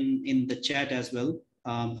questions in the chat as well,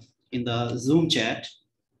 in the Zoom chat,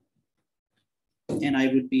 and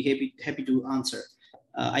I would be happy to answer.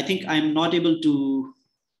 I think I'm not able to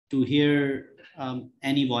hear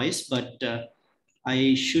any voice, but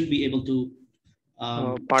I should be able to.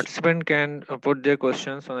 Participant can put their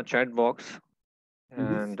questions on the chat box,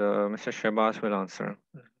 and Mr. Shahbaz will answer.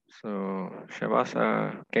 So Shahbaz,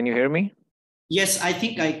 can you hear me? Yes, I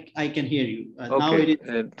think I can hear you. Okay. Now it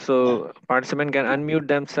is. So participant can unmute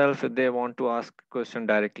themselves if they want to ask a question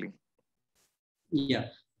directly. Yeah.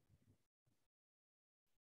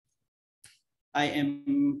 I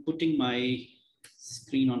am putting my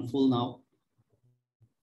screen on full now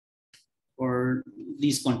for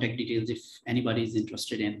these contact details if anybody is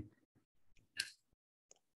interested in.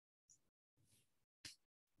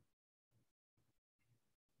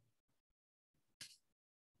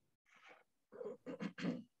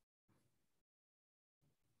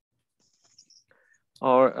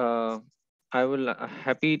 Or I will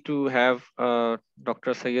happy to have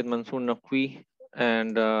Dr. Syed Mansoor Naqvi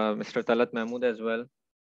and Mr. Talat Mahmood as well.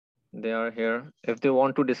 They are here. If they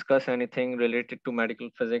want to discuss anything related to medical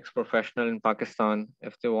physics professional in Pakistan,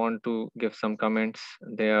 if they want to give some comments,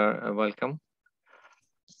 they are welcome.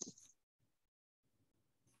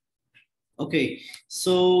 Okay,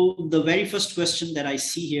 so the very first question that I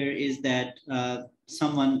see here is that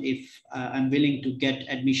someone, if I'm willing to get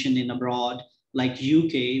admission in abroad, like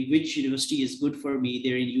UK, which university is good for me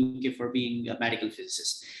there in UK for being a medical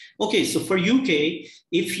physicist? Okay, so for UK,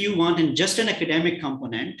 if you want just an academic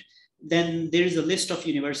component, then there is a list of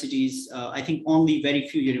universities. I think only very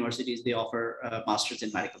few universities, they offer masters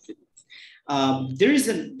in medical physics. There is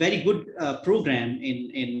a very good program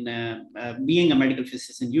in being a medical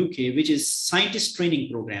physicist in UK, which is Scientist Training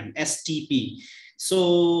Program, STP.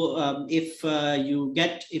 So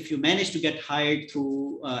if you manage to get hired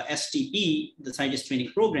through STP, the Scientist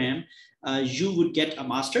Training Program, you would get a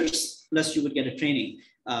master's plus you would get a training.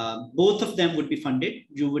 Both of them would be funded.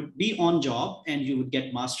 You would be on job and you would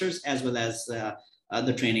get masters as well as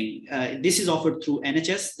the training. This is offered through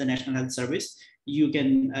NHS, the National Health Service. You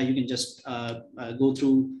can just go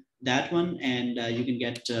through that one, and you can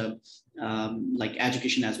get like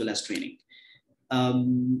education as well as training.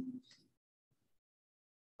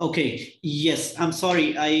 Okay, yes, I'm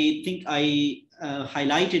sorry. I think I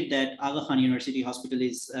highlighted that Aga Khan University Hospital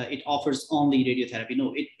is, it offers only radiotherapy.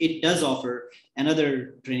 No, it does offer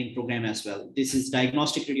another training program as well. This is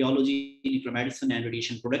Diagnostic Radiology, Nuclear Medicine and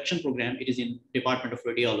Radiation Production Program. It is in Department of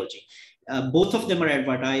Radiology. Both of them are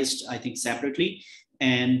advertised, I think, separately,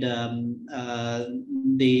 and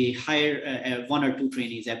they hire 1 or 2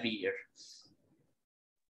 trainees every year.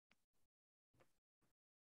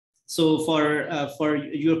 So for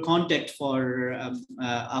your contact for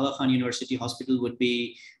Aga Khan University Hospital would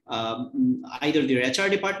be either their HR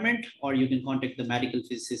department, or you can contact the medical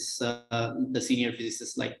physicists, the senior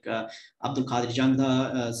physicists like Abdul Qadir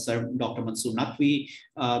Jangda, Sir Dr. Mansoor Naqvi,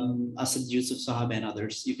 Asad Yusuf Sahab, and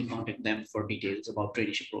others. You can contact them for details about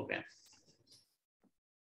traineeship program.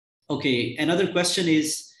 Okay, another question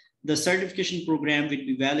is, the certification program will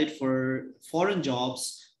be valid for foreign jobs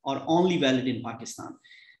or only valid in Pakistan?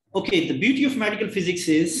 Okay, the beauty of medical physics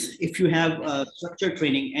is if you have structured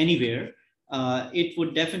training anywhere, it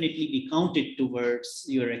would definitely be counted towards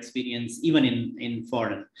your experience, even in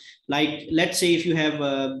foreign. Like, let's say if you have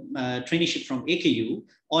a traineeship from AKU,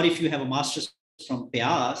 or if you have a master's from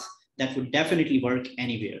PIAS, that would definitely work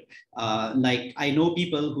anywhere. Like, I know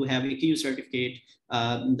people who have AKU certificate,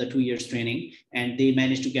 the 2 years training, and they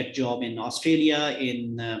managed to get job in Australia,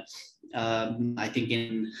 in I think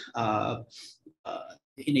in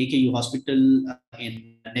AKU hospital,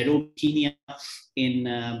 in Nairobi, Kenya, in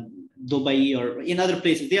Dubai, or in other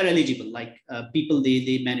places. They are eligible, like people,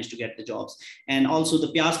 they manage to get the jobs. And also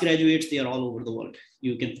the PIAS graduates, they are all over the world.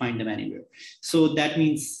 You can find them anywhere. So that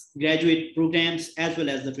means graduate programs as well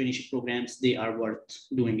as the traineeship programs, they are worth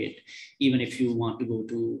doing it, even if you want to go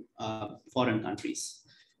to foreign countries.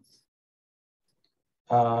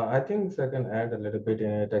 I think I can add a little bit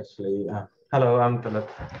in it, actually. Hello, I'm Talat.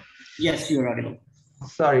 Yes, you're audible.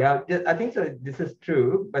 Sorry, I think so, this is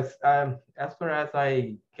true, but as far as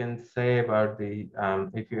I can say about the,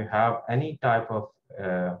 if you have any type of,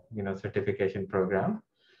 certification program,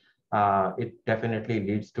 it definitely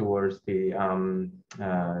leads towards the,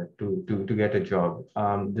 to get a job.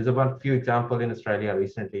 There's about few examples in Australia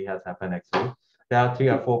recently has happened, actually. There are 3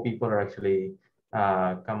 or 4 people are actually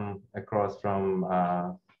come across from,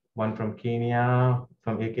 one from Kenya,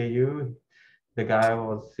 from AKU. The guy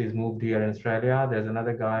he's moved here in Australia. There's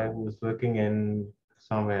another guy who's working in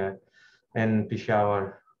somewhere in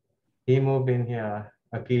Peshawar. He moved in here,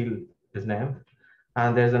 Akil, his name.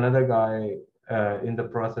 And there's another guy in the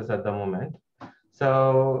process at the moment.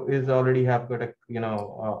 So he's already have got a,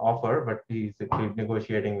 offer, but he's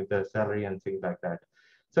negotiating with the salary and things like that.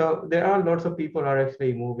 So there are lots of people are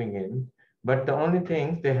actually moving in, but the only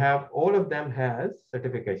thing they have, all of them has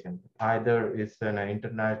certification. Either is an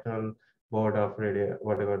international board of radio,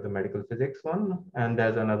 whatever the medical physics one, and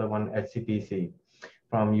there's another one, HCPC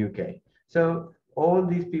from UK. So all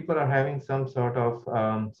these people are having some sort of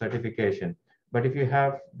certification. But if you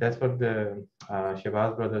have, that's what the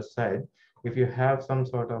Shahbaz brothers said, if you have some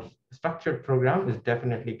sort of structured program, is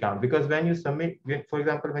definitely count. Because when you submit, for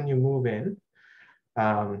example, when you move in,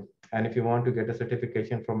 and if you want to get a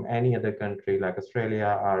certification from any other country like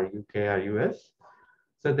Australia or UK or US,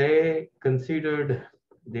 so they considered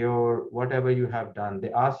your whatever you have done.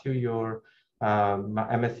 They ask you your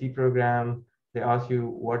MSc program. They ask you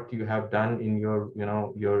what you have done in your,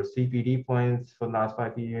 your CPD points for the last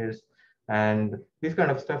 5 years. And this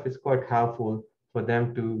kind of stuff is quite helpful for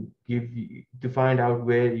them to find out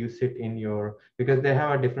where you sit in your, because they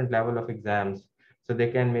have a different level of exams. So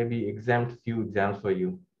they can maybe exempt few exams for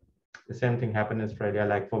you. The same thing happened in Australia,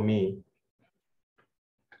 like for me.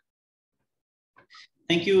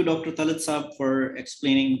 Thank you, Dr. Talat Saab, for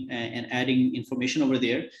explaining and adding information over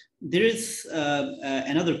there. There is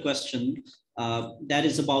another question that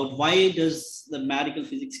is about why does the medical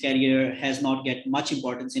physics career has not get much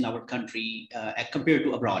importance in our country compared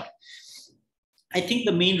to abroad? I think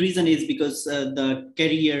the main reason is because the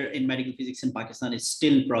career in medical physics in Pakistan is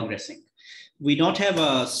still progressing. We don't have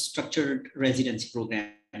a structured residency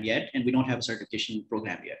program yet, and we don't have a certification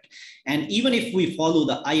program yet. And even if we follow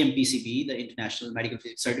the IMPCB, the International Medical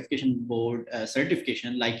Physics Certification Board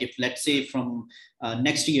certification, like if, let's say from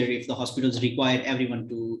next year, if the hospitals require everyone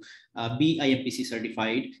to be IMPC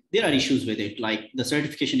certified, there are issues with it. Like the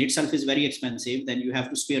certification itself is very expensive. Then you have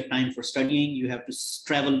to spare time for studying. You have to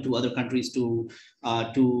travel to other countries to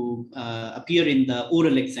appear in the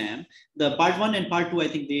oral exam. The part 1 and part 2, I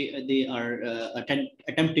think they are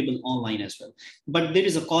attemptable online as well. But there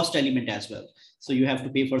is a cost element as well. So you have to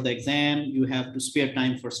pay for the exam. You have to spare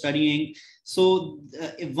time for studying. So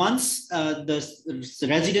once the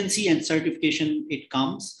residency and certification, it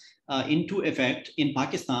comes into effect in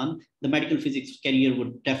Pakistan, the medical physics career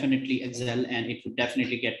would definitely excel, and it would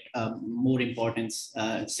definitely get more importance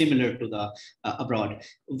similar to the abroad.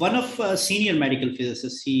 One of senior medical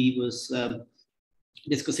physicists, he was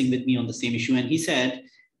discussing with me on the same issue, and he said,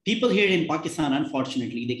 people here in Pakistan,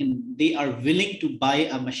 unfortunately, they are willing to buy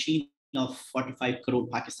a machine of 45 crore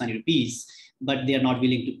Pakistani rupees, but they are not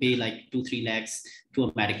willing to pay like 2-3 lakhs to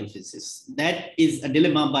a medical physicist. That is a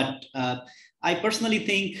dilemma, but I personally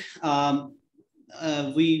think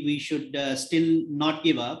we should still not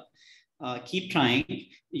give up. Keep trying.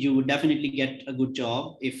 You would definitely get a good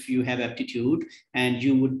job if you have aptitude, and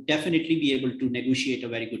you would definitely be able to negotiate a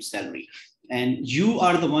very good salary. And you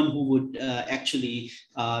are the one who would actually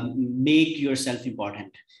make yourself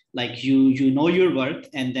important. Like you know your worth,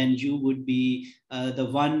 and then you would be the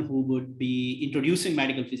one who would be introducing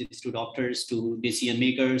medical physics to doctors, to decision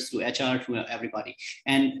makers, to HR, to everybody.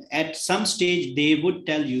 And at some stage, they would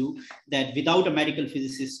tell you that without a medical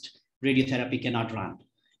physicist, radiotherapy cannot run.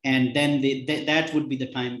 And then that would be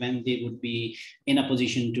the time when they would be in a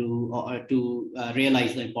position to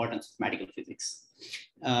realize the importance of medical physics.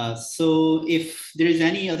 So if there is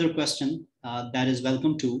any other question, that is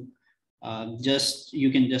welcome too. You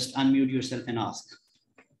can just unmute yourself and ask.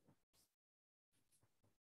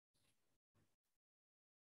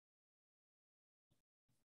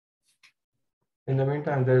 In the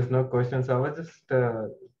meantime, there's no questions. I was just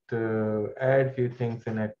to add a few things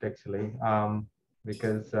in it actually,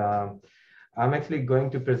 because I'm actually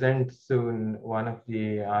going to present soon one of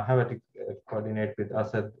the, I have to coordinate with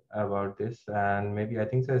Asad about this, and maybe I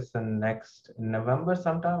think so it's the next November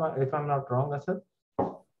sometime, if I'm not wrong, Asad?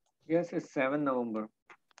 Yes, it's 7 November.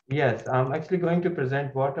 Yes, I'm actually going to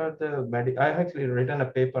present what are the I've actually written a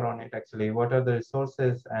paper on it actually, what are the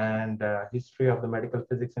resources and history of the medical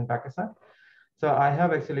physics in Pakistan. So I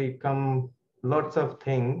have actually come lots of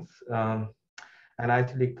things, and I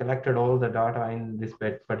actually collected all the data in this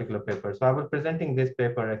particular paper. So I will be presenting this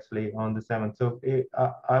paper actually on the 7th. So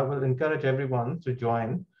I will encourage everyone to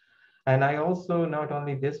join. And I also, not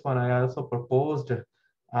only this one, I also proposed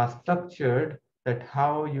structured that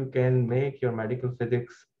how you can make your medical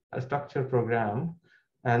physics a structured program.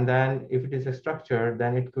 And then if it is a structure,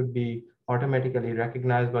 then it could be automatically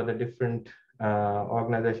recognized by the different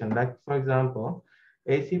organization. Like for example,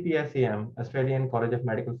 ACPSEM, Australian College of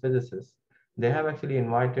Medical Physicists, they have actually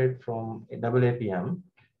invited from AAPM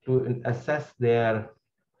to assess their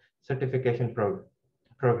certification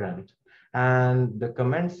programs. And the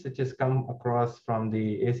comments which has come across from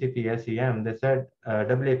the ACPSEM, they said,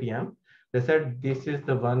 AAPM, they said this is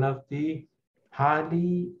the one of the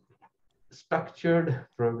highly structured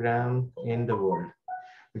program in the world,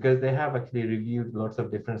 because they have actually reviewed lots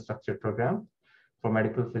of different structured programs for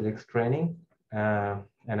medical physics training and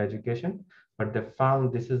education, but they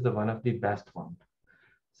found this is the one of the best one.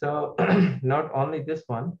 So not only this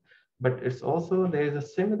one, but it's also, there is a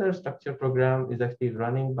similar structure program is actually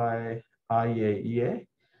running by IAEA,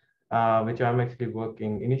 which I'm actually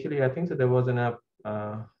working. Initially, I think so there was a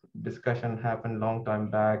discussion happened long time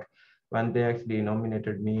back when they actually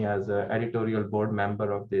nominated me as an editorial board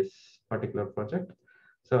member of this particular project.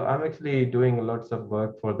 So I'm actually doing lots of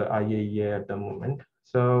work for the IAEA at the moment.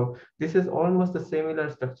 So this is almost a similar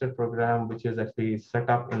structured program, which is actually set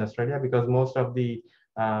up in Australia, because most of the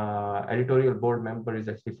editorial board member is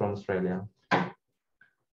actually from Australia.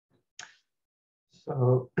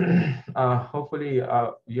 So hopefully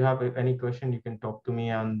you have any question, you can talk to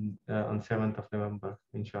me on 7th of November,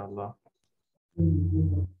 inshallah.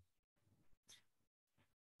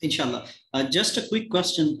 Inshallah. Just a quick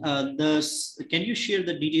question. Can you share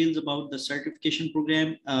the details about the certification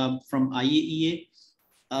program from IAEA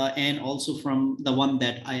and also from the one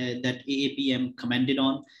that AAPM commented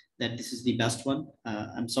on, that this is the best one?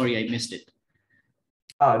 I'm sorry, I missed it.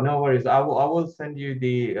 No worries. I will send you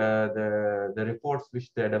the reports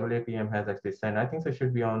which the AAPM has actually sent. I think it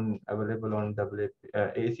should be available on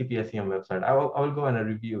ACPSEM website. I will go and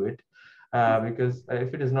review it. Because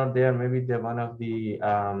if it is not there, maybe they're one of the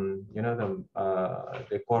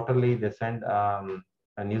the quarterly they send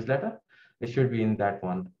a newsletter. It should be in that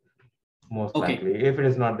one, most likely, if it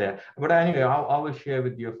is not there. But anyway, I will share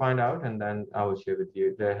with you, find out, and then I will share with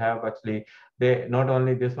you. They have actually, they not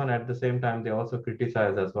only this one, at the same time they also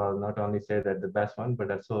criticize as well. Not only say that the best one, but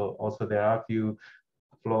also there are a few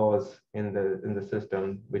flaws in the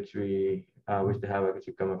system which they have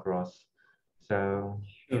actually come across. So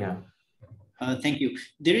yeah. Thank you.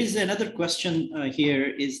 There is another question here,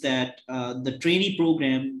 is that the trainee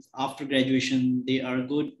program after graduation, they are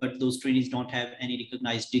good, but those trainees don't have any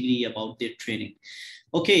recognized degree about their training.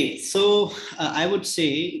 Okay, so I would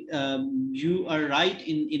say you are right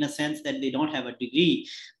in a sense that they don't have a degree,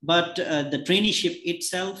 but the traineeship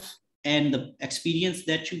itself and the experience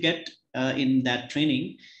that you get in that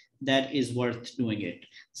training, that is worth doing it.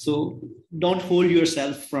 So don't hold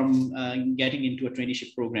yourself from getting into a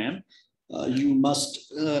traineeship program. You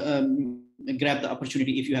must grab the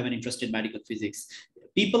opportunity if you have an interest in medical physics.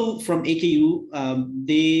 people from AKU,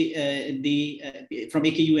 from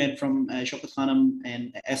AKU and from Shaukat Khanam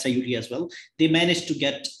and SIUT as well, they managed to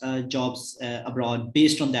get jobs abroad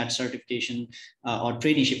based on that certification or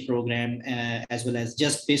traineeship program, as well as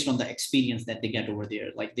just based on the experience that they get over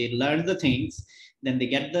there. Like they learn the things, then they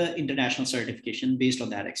get the international certification based on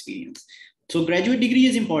that experience. So graduate degree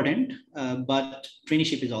is important, but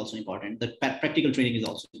traineeship is also important. The practical training is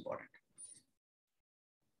also important.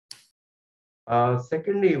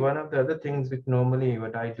 Secondly, one of the other things which normally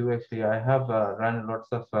what I do actually, I have run lots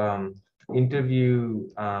of interview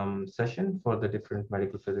session for the different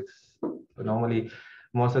medical physics. Normally,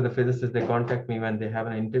 most of the physicists, they contact me when they have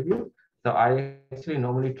an interview. So I actually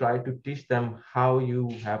normally try to teach them how you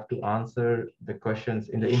have to answer the questions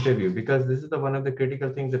in the interview, because this is the one of the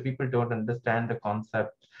critical things that people don't understand the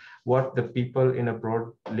concept, what the people in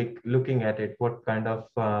abroad looking at it, what kind of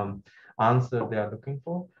answer they are looking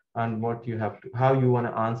for, and what you have to, how you want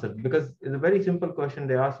to answer. Because it's a very simple question.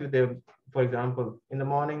 They ask you, they, for example, in the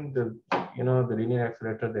morning, the linear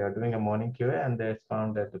accelerator, they are doing a morning QA and they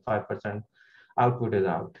found that the 5% output is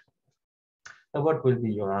out. So what will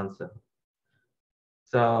be your answer?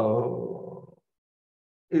 So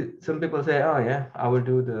some people say, oh yeah, I will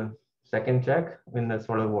do the second check in the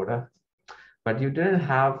solar water, but you didn't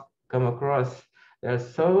have come across, there are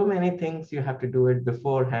so many things you have to do it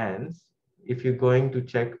beforehand if you're going to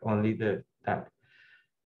check only that.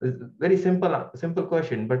 It's very simple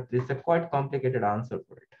question, but it's a quite complicated answer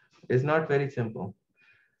for it. It's not very simple,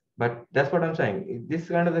 but that's what I'm saying. This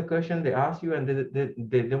kind of the question they ask you, and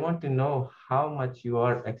they want to know how much you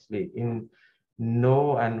are actually in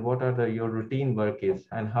know, and what are your routine work is,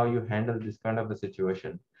 and how you handle this kind of a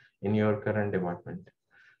situation in your current department.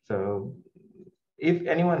 So if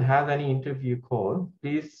anyone has any interview call,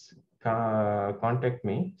 please contact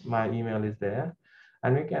me. My email is there,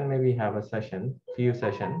 and we can maybe have a few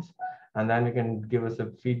sessions, and then you can give us a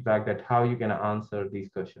feedback that how you can answer these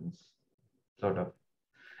questions, sort of.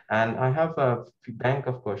 And I have a bank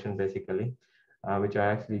of questions basically, which I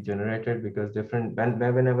actually generated, because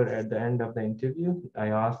whenever at the end of the interview, I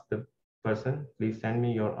ask the person, please send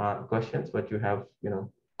me your questions, what you have,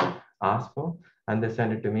 asked for, and they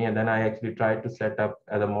send it to me. And then I actually try to set up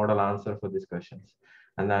as a model answer for these questions.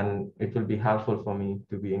 And then it will be helpful for me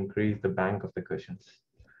to increase the bank of the questions.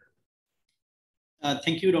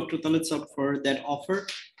 Thank you, Dr. Talat Sab, for that offer.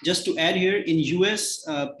 Just to add here, in US,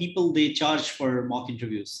 people, they charge for mock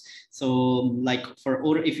interviews. So like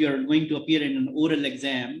if you're going to appear in an oral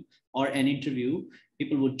exam or an interview,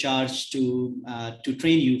 people would charge to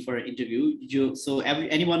train you for an interview. So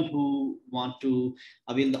anyone who want to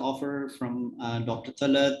avail the offer from Dr.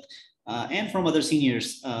 Talat, and from other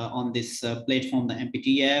seniors on this platform, the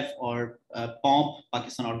MPTF or POMP,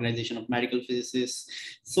 Pakistan Organization of Medical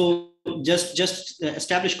Physicists. So just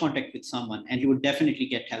establish contact with someone and you would definitely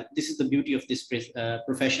get help. This is the beauty of this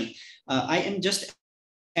profession. I am just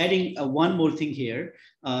adding one more thing here.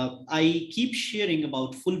 I keep sharing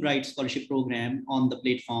about Fulbright scholarship program on the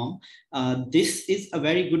platform. This is a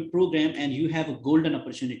very good program and you have a golden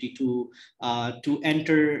opportunity to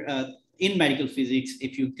enter in medical physics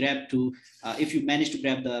if you manage to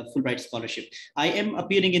grab the Fulbright scholarship. I am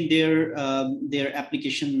appearing in their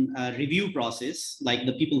application review process, like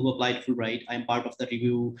the people who applied Fulbright. I am part of the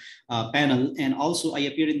review panel, and also I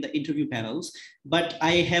appear in the interview panels, but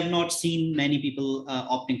I have not seen many people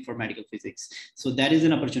opting for medical physics. So that is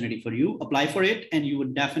an opportunity for you. Apply for it and you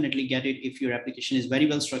would definitely get it if your application is very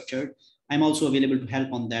well structured. I'm also available to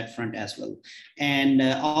help on that front as well. And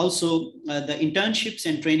also the internships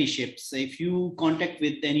and traineeships, if you contact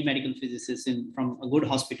with any medical physicist from a good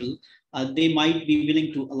hospital, they might be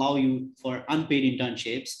willing to allow you for unpaid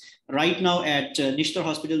internships. Right now at Nishter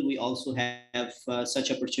Hospital, we also have such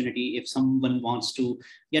opportunity. If someone wants to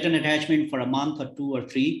get an attachment for a month or 2 or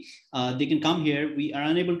 3, they can come here. We are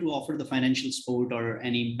unable to offer the financial support or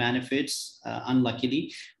any benefits,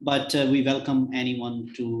 unluckily, but we welcome anyone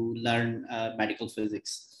to learn medical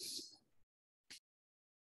physics.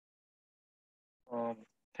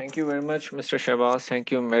 Thank you very much, Mr. Shahbaz. Thank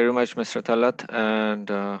you very much, Mr. Talat. And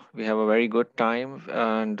we have a very good time,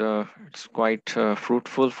 and it's quite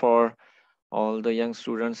fruitful for all the young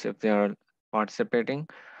students if they are participating,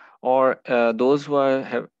 or those who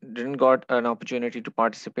didn't got an opportunity to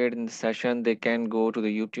participate in the session. They can go to the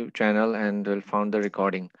YouTube channel and will find the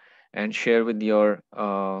recording and share with your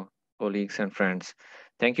colleagues and friends.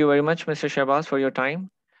 Thank you very much, Mr. Shahbaz, for your time.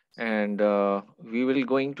 And we will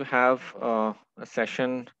going to have a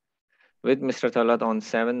session with Mr. Talat on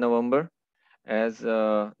 7 November, as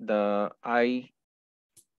the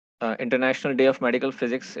International Day of Medical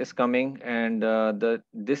Physics is coming, and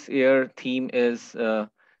this year theme is the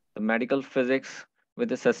medical physics with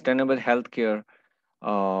the sustainable healthcare.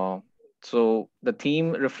 So the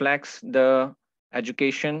theme reflects the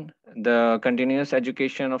education, the continuous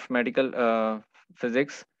education of medical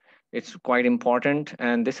physics. It's quite important,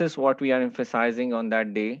 and this is what we are emphasizing on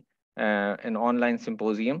that day, an online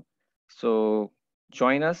symposium. So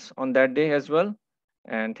join us on that day as well,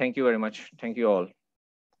 and thank you very much. Thank you all.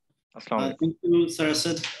 Assalamu alaikum. Thank you,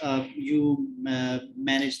 Sarasat. You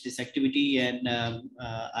managed this activity, and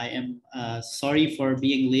I am sorry for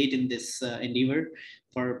being late in this endeavor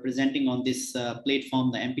for presenting on this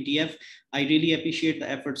platform, the MPTF. I really appreciate the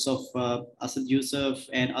efforts of Asad Yusuf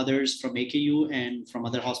and others from AKU and from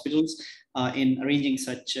other hospitals in arranging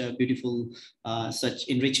such beautiful, such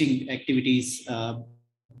enriching activities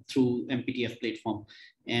through MPTF platform.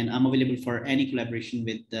 And I'm available for any collaboration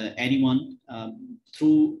with anyone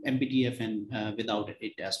through MPTF and without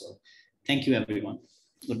it as well. Thank you, everyone.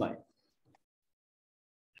 Goodbye.